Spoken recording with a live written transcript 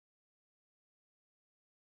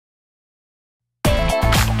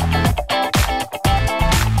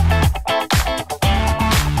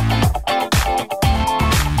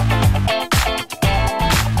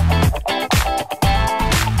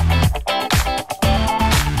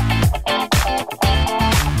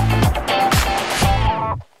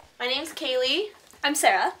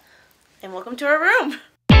welcome to our room.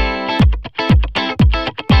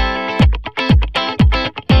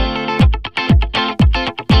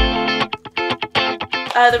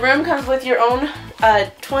 The room comes with your own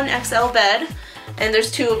twin XL bed, and there's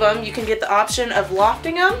two of them. You can get the option of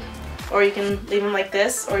lofting them, or you can leave them like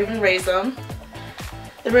this, or even raise them.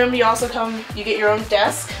 The room you get your own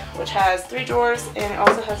desk, which has 3 drawers, and it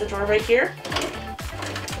also has a drawer right here.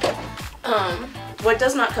 What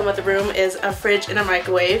does not come with the room is a fridge and a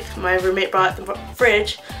microwave. My roommate brought the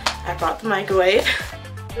fridge, I brought the microwave.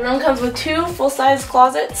 The room comes with 2 full-size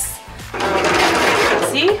closets. You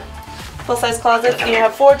can see, full-size closets, and you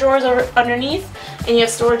have 4 drawers underneath, and you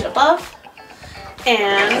have storage above.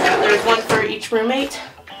 And there's one for each roommate,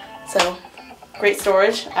 so great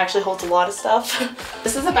storage. Actually holds a lot of stuff.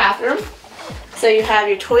 This is a bathroom. So you have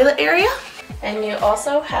your toilet area, and you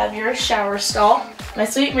also have your shower stall. My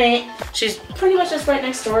sweet mate, she's pretty much just right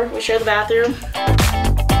next door. We share the bathroom.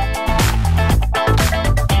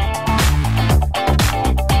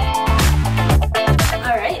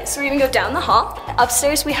 Alright, so we're gonna go down the hall.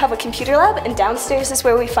 Upstairs we have a computer lab, and downstairs is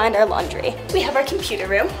where we find our laundry. We have our computer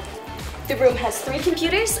room. The room has 3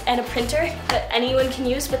 computers and a printer that anyone can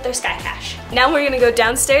use with their Sky Cash. Now we're gonna go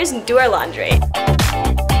downstairs and do our laundry.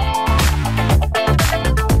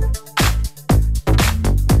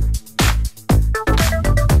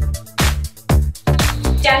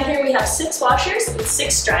 Down here we have 6 washers and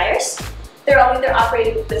 6 dryers. They're all either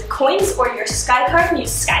operated with coins or your Sky Card and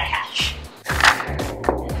use Sky Cash.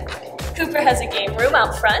 Cooper has a game room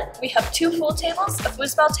out front. We have 2 pool tables, a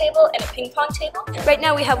foosball table, and a ping pong table. Right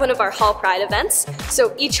now we have one of our Hall Pride events.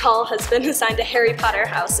 So each hall has been assigned a Harry Potter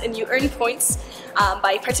house, and you earn points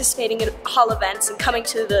by participating in hall events and coming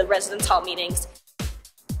to the residence hall meetings.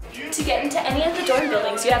 To get into any of the dorm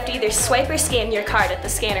buildings, you have to either swipe or scan your card at the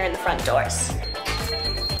scanner in the front doors.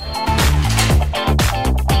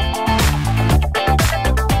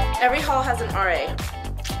 Every hall has an RA.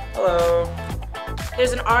 Hello.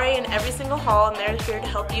 There's an RA in every single hall, and they're here to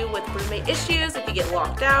help you with roommate issues if you get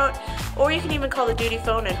locked out, or you can even call the duty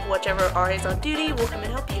phone and whichever RA is on duty will come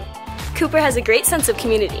and help you. Cooper has a great sense of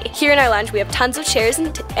community. Here in our lounge we have tons of chairs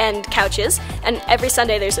and couches, and every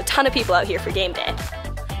Sunday there's a ton of people out here for game day.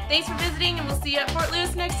 Thanks for visiting, and we'll see you at Fort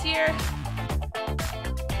Lewis next year.